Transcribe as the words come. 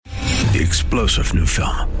The explosive new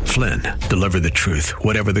film, Flynn, deliver the truth,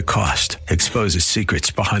 whatever the cost, exposes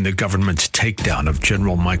secrets behind the government's takedown of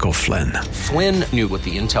General Michael Flynn. Flynn knew what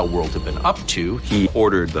the intel world had been up to. He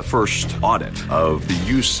ordered the first audit of the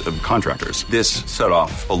use of contractors. This set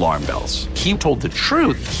off alarm bells. He told the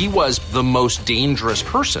truth. He was the most dangerous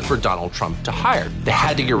person for Donald Trump to hire. They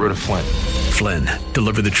had to get rid of Flynn. Flynn,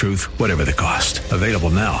 deliver the truth, whatever the cost. Available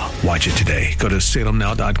now. Watch it today. Go to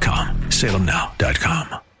salemnow.com.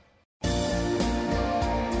 salemnow.com.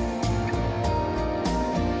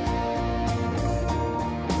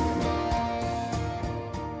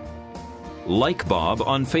 Like Bob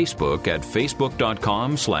on Facebook at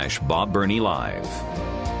facebook.com/Bob Burney Live.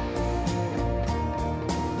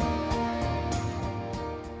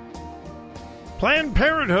 Planned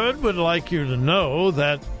Parenthood would like you to know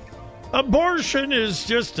that abortion is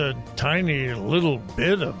just a tiny little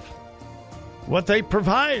bit of what they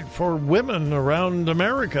provide for women around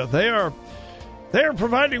America. They are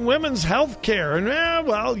providing women's health care. And,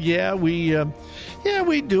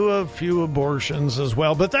 we do a few abortions as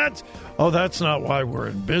well. But that's not why we're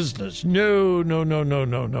in business. No.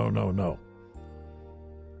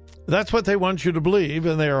 That's what they want you to believe,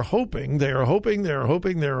 and they are hoping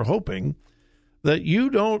that you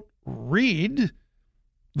don't read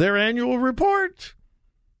their annual report.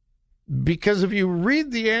 Because if you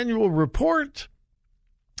read the annual report,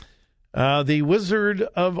 the Wizard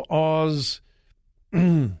of Oz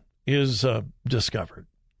is discovered.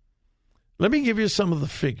 Let me give you some of the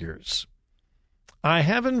figures. I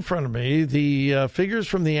have in front of me the figures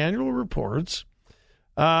from the annual reports,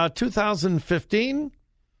 2015,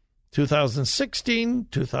 2016,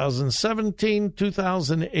 2017,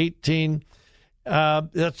 2018.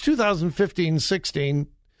 That's 2015, 16,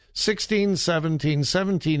 16, 17,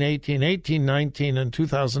 17, 18, 18, 19, and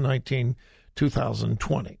 2019,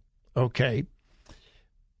 2020. Okay.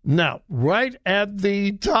 Now, right at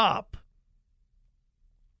the top,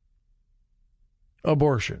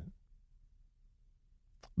 abortion.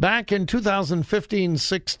 Back in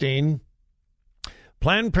 2015-16,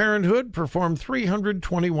 Planned Parenthood performed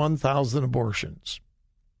 321,000 abortions.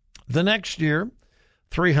 The next year,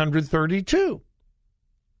 332.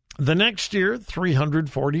 The next year,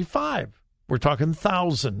 345. We're talking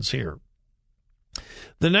thousands here.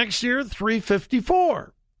 The next year,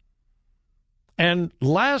 354. And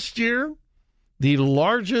last year, the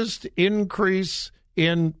largest increase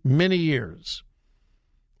in many years,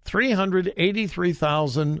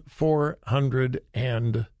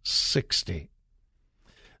 383,460.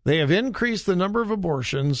 They have increased the number of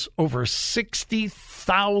abortions over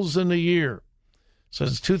 60,000 a year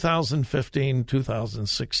since 2015,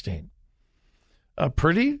 2016. A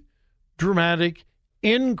pretty dramatic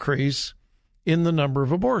increase in the number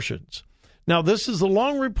of abortions. Now, this is a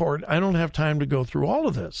long report. I don't have time to go through all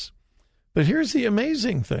of this. But here's the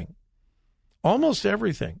amazing thing. Almost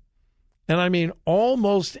everything, and I mean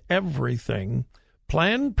almost everything,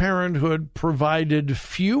 Planned Parenthood provided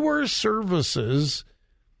fewer services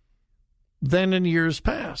than in years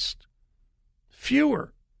past.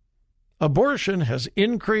 Fewer. Abortion has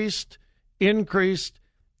increased.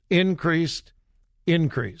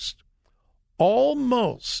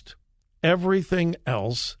 Almost everything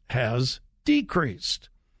else has decreased.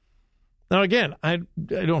 Now, again, I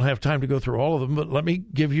don't have time to go through all of them, but let me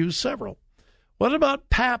give you several. What about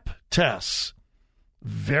Pap tests?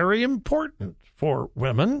 Very important for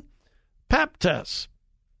women. Pap tests.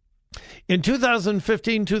 In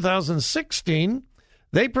 2015-2016,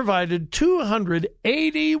 they provided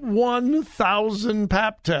 281,000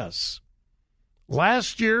 Pap tests.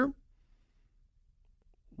 Last year,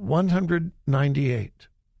 198.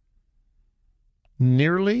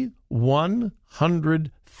 Nearly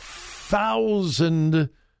 100,000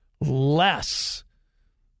 less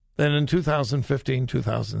than in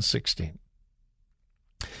 2015-2016.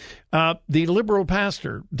 The liberal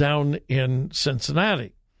pastor down in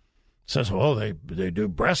Cincinnati says, they do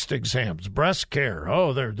breast exams, breast care.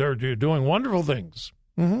 They're doing wonderful things.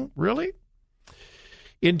 Really?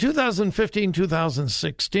 In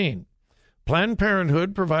 2015-2016, Planned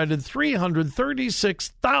Parenthood provided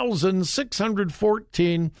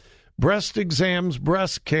 336,614 breast exams,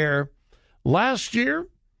 breast care. Last year,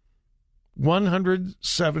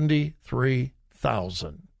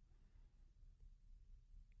 173,000.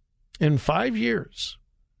 In 5 years,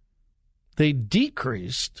 they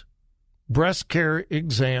decreased breast care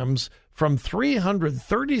exams from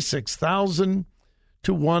 336,000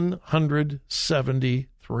 to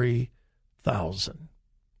 173,000.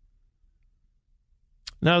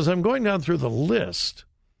 Now, as I'm going down through the list,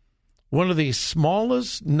 one of the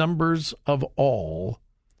smallest numbers of all,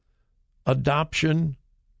 adoption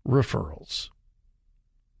referrals.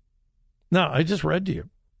 Now, I just read to you.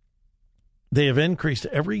 They have increased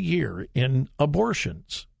every year in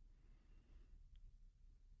abortions.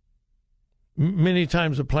 Many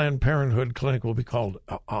times a Planned Parenthood clinic will be called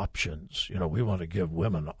options. You know, we want to give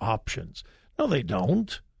women options. No, they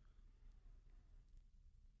don't.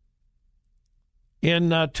 In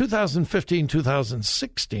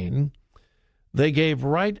 2015-2016, they gave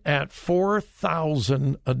right at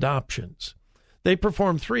 4,000 adoptions. They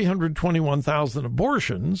performed 321,000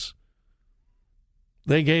 abortions.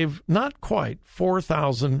 They gave not quite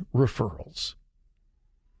 4,000 referrals.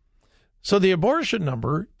 So the abortion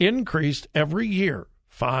number increased every year,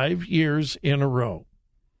 5 years in a row.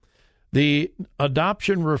 The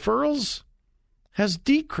adoption referrals has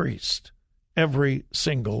decreased every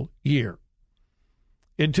single year.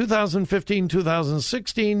 In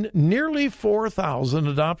 2015-2016, nearly 4,000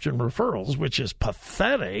 adoption referrals, which is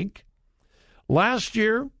pathetic. Last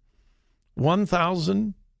year,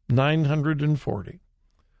 1,940.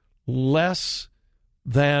 Less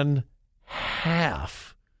than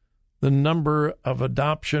half the number of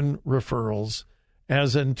adoption referrals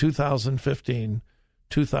as in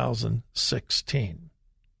 2015-2016.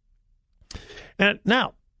 And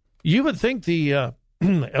now, you would think the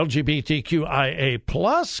LGBTQIA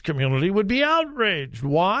plus community would be outraged.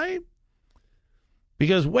 Why?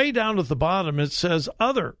 Because way down at the bottom it says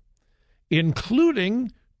other,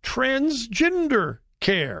 including transgender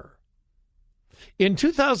care. In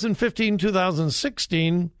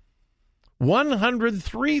 2015-2016,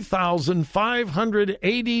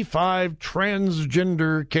 103,585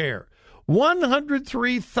 transgender care.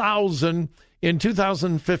 103,000 in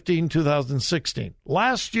 2015-2016.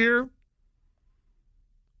 Last year,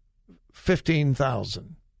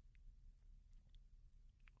 15,000.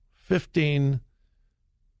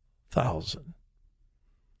 15,000.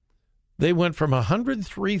 They went from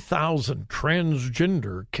 103,000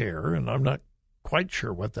 transgender care, and I'm not quite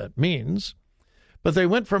sure what that means, but they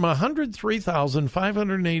went from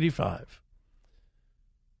 103,585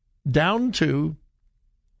 down to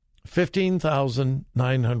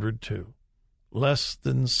 15,902, less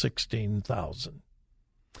than 16,000.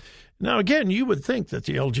 Now, again, you would think that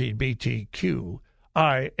the LGBTQIA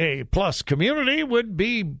plus community would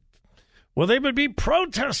be, well, they would be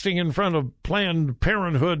protesting in front of Planned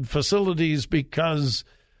Parenthood facilities because,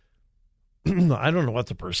 I don't know what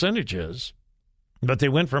the percentage is, but they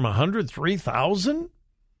went from 103,000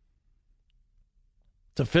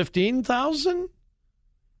 to 15,000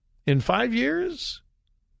 in 5 years.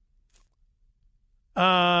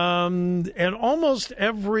 And almost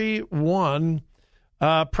every one,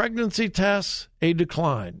 pregnancy tests, a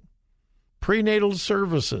decline. Prenatal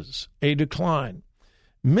services, a decline.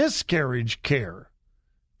 Miscarriage care,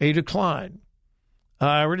 a decline.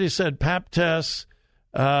 I already said Pap tests.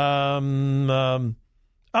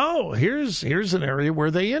 Here's an area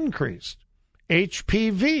where they increased.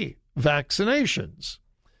 HPV vaccinations.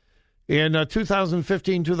 In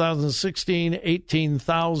 2015-2016,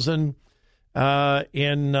 18,000.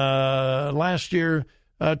 In last year,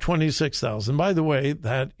 26,000. By the way,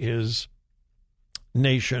 that is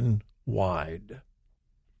nationwide.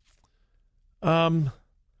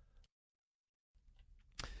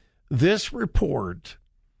 This report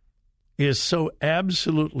is so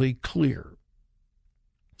absolutely clear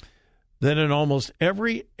that in almost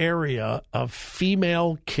every area of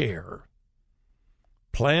female care,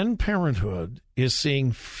 Planned Parenthood is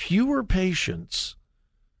seeing fewer patients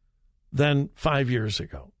than 5 years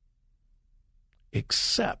ago,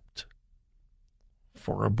 except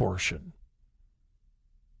for abortion.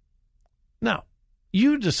 Now,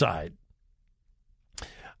 you decide.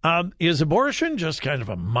 Is abortion just kind of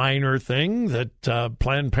a minor thing that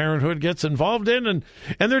Planned Parenthood gets involved in? And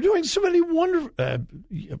they're doing so many wonderful...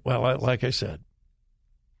 like I said,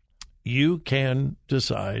 you can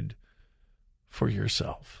decide for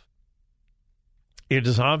yourself. It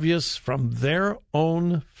is obvious from their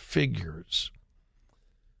own figures.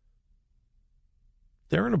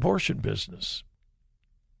 They're an abortion business.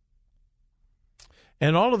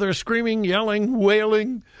 And all of their screaming, yelling,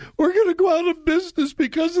 wailing, we're going to go out of business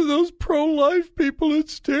because of those pro-life people.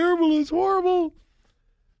 It's terrible. It's horrible.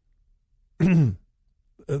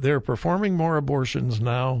 They're performing more abortions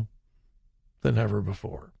now than ever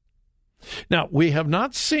before. Now, we have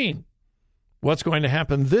not seen what's going to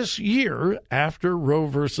happen this year after Roe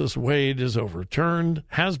versus Wade is overturned,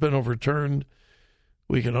 has been overturned.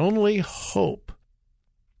 We can only hope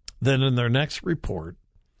that in their next report,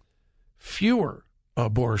 fewer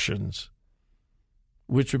abortions,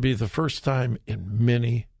 which would be the first time in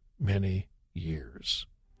many, many years.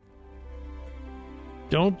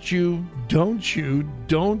 Don't you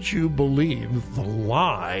believe the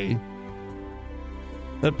lie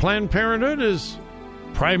that Planned Parenthood is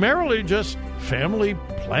primarily just family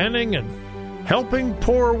planning and helping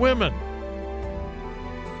poor women.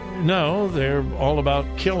 No, they're all about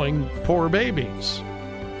killing poor babies.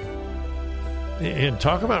 And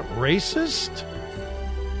talk about racist.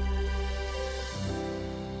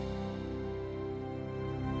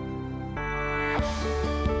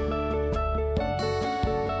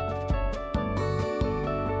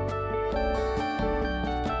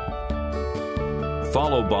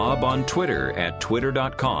 Follow Bob on Twitter at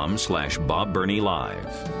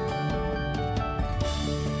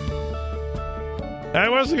twitter.com/BobBernieLive. I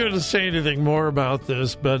wasn't going to say anything more about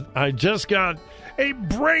this, but I just got a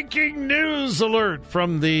breaking news alert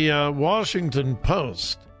from the Washington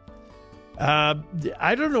Post.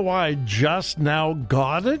 I don't know why I just now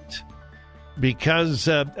got it, because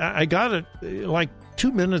I got it like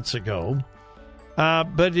 2 minutes ago,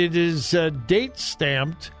 but it is date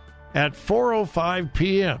stamped at 4:05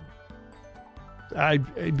 p.m. I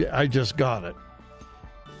just got it.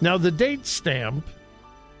 Now, the date stamp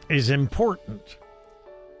is important.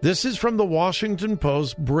 This is from the Washington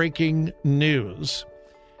Post breaking news,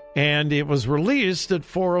 and it was released at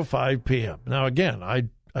 4:05 p.m. Now, again, I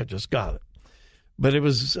just got it, but it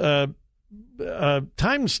was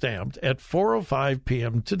time-stamped at 4:05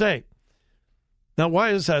 p.m. today. Now,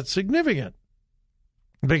 why is that significant?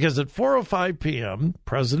 Because at 4:05 p.m.,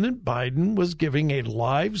 President Biden was giving a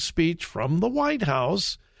live speech from the White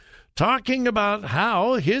House talking about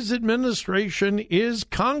how his administration is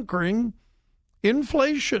conquering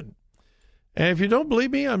inflation. And if you don't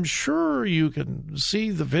believe me, I'm sure you can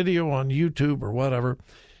see the video on YouTube or whatever.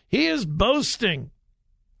 He is boasting,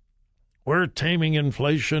 we're taming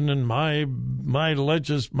inflation, and my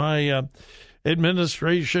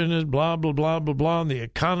administration is blah, blah, blah, blah, blah, and the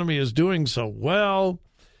economy is doing so well.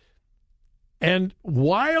 And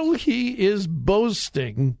while he is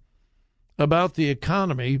boasting about the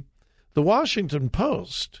economy, the Washington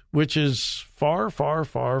Post, which is far, far,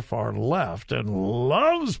 far, far left and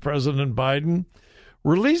loves President Biden,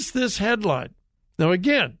 released this headline. Now,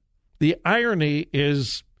 again, the irony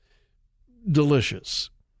is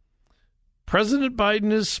delicious. President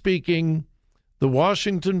Biden is speaking. The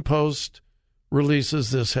Washington Post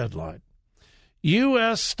releases this headline.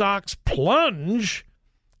 U.S. stocks plunge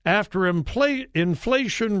after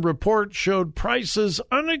inflation report showed prices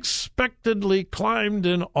unexpectedly climbed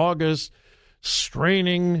in August,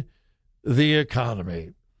 straining the economy.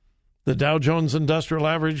 The Dow Jones Industrial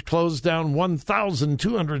Average closed down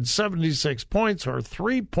 1,276 points, or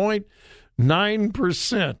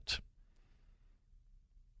 3.9%.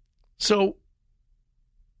 So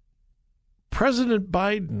President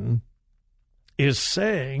Biden is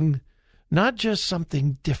saying not just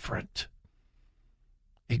something different,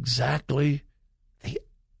 exactly the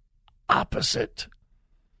opposite.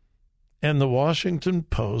 And the Washington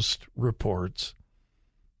Post reports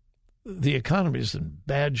the economy is in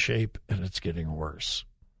bad shape and it's getting worse.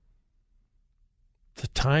 The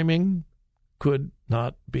timing could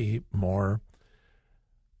not be more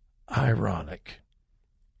ironic.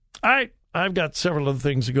 All right, I've got several other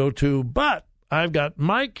things to go to, but I've got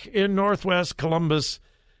Mike in Northwest Columbus,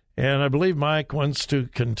 and I believe Mike wants to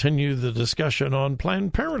continue the discussion on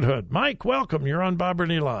Planned Parenthood. Mike, welcome. You're on Bob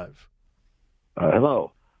Bernie Live.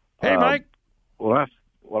 Hello. Hey, Mike. I've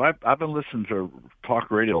been listening to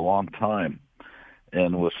talk radio a long time,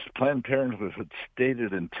 and with Planned Parenthood's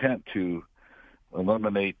stated intent to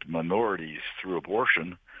eliminate minorities through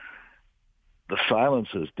abortion, the silence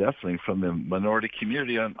is deafening from the minority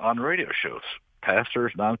community on radio shows.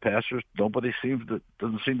 Pastors, non-pastors, nobody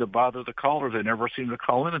doesn't seem to bother the callers. They never seem to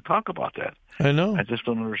call in and talk about that. I know. I just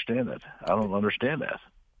don't understand that. I don't understand that.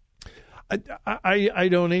 I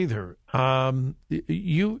don't either.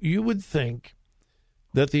 You would think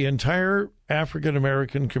that the entire African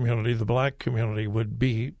American community, the black community, would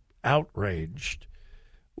be outraged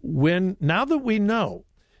now that we know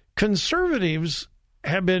conservatives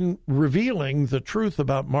have been revealing the truth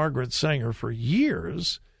about Margaret Sanger for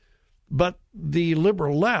years. But the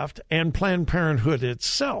liberal left and Planned Parenthood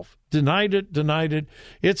itself denied it.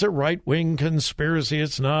 It's a right-wing conspiracy.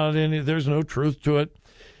 It's not there's no truth to it.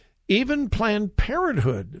 Even Planned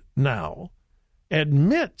Parenthood now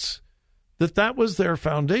admits that was their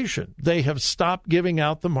foundation. They have stopped giving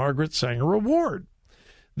out the Margaret Sanger Award.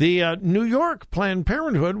 The New York Planned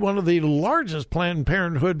Parenthood, one of the largest Planned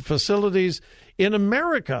Parenthood facilities in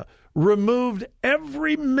America, removed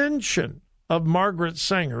every mention of Margaret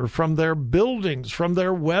Sanger from their buildings, from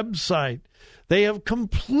their website. They have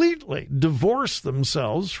completely divorced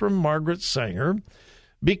themselves from Margaret Sanger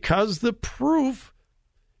because the proof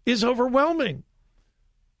is overwhelming.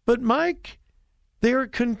 But, Mike, they are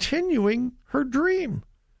continuing her dream.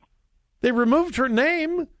 They removed her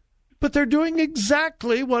name, but they're doing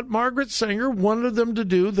exactly what Margaret Sanger wanted them to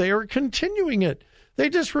do. They are continuing it. They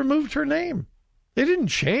just removed her name. They didn't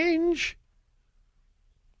change.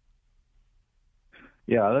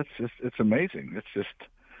 Yeah, it's amazing. It's just,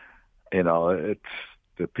 it's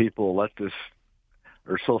the people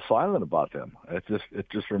are so silent about them. It's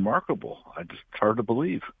just remarkable. It's hard to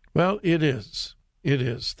believe. Well, it is. It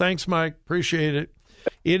is. Thanks, Mike. Appreciate it.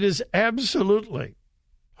 It is absolutely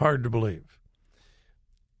hard to believe.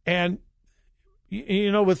 And,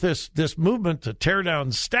 with this movement to tear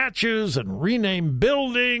down statues and rename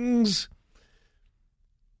buildings,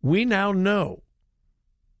 we now know.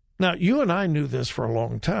 Now, you and I knew this for a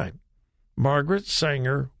long time. Margaret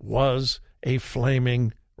Sanger was a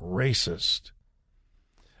flaming racist.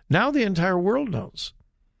 Now the entire world knows.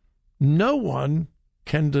 No one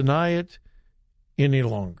can deny it any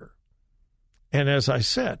longer. And as I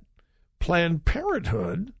said, Planned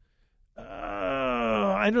Parenthood,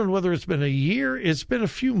 I don't know whether it's been a year, it's been a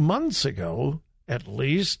few months ago, at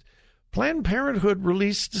least, Planned Parenthood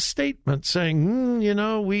released a statement saying,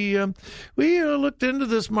 we looked into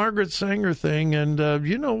this Margaret Sanger thing, and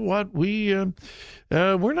you know what, we're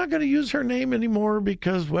not going to use her name anymore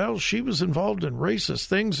because, well, she was involved in racist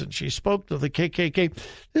things and she spoke to the KKK.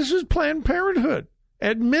 This is Planned Parenthood,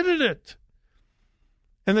 admitted it.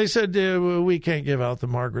 And they said, we can't give out the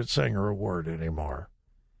Margaret Sanger Award anymore.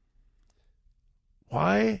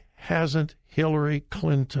 Why hasn't Hillary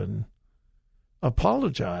Clinton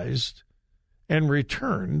apologized and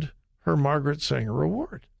returned her Margaret Sanger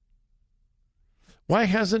Award? Why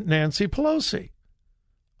hasn't Nancy Pelosi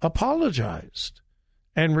apologized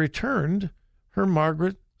and returned her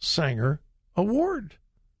Margaret Sanger Award?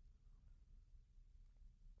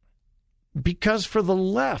 Because for the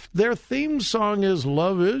left, their theme song is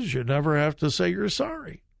 "Love Is, You Never Have to Say You're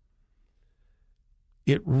Sorry."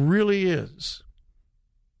 It really is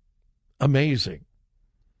amazing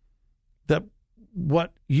that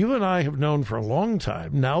what you and I have known for a long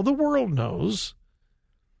time, now the world knows,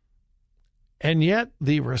 and yet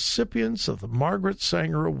the recipients of the Margaret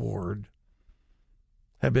Sanger Award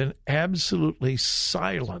have been absolutely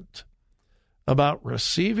silent about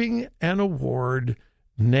receiving an award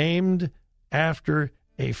named after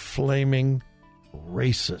a flaming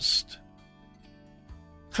racist.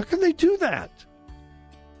 How can they do that?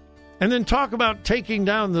 And then talk about taking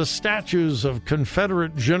down the statues of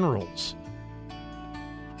Confederate generals.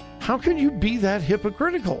 How can you be that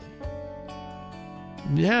hypocritical?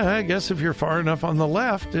 Yeah, I guess if you're far enough on the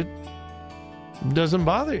left, it doesn't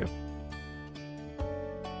bother you.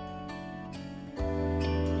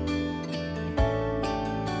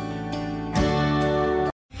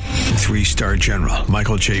 Three-star General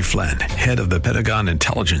Michael J. Flynn, head of the Pentagon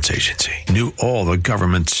Intelligence Agency, knew all the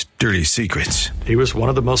government's dirty secrets. He was one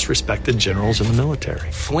of the most respected generals in the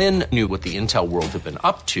military. Flynn knew what the intel world had been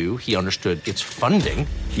up to. He understood its funding.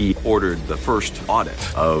 He ordered the first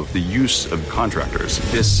audit of the use of contractors.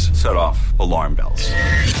 This set off alarm bells.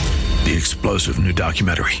 The explosive new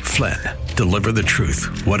documentary, Flynn, Deliver the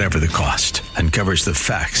Truth, Whatever the Cost, uncovers the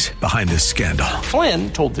facts behind this scandal.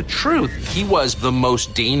 Flynn told the truth. He was the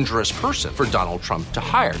most dangerous person for Donald Trump to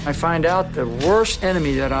hire. I find out the worst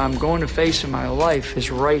enemy that I'm going to face in my life is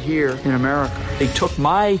right here in America. They took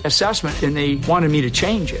my assessment and they wanted me to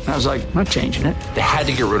change it. And I was like, I'm not changing it. They had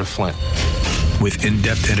to get rid of Flynn. With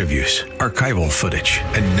in-depth interviews, archival footage,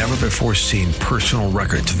 and never-before-seen personal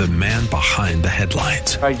records of the man behind the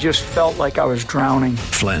headlines. I just felt like I was drowning.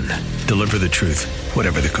 Flynn, Deliver the Truth,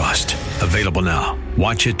 Whatever the Cost. Available now.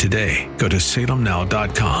 Watch it today. Go to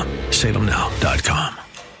salemnow.com. salemnow.com.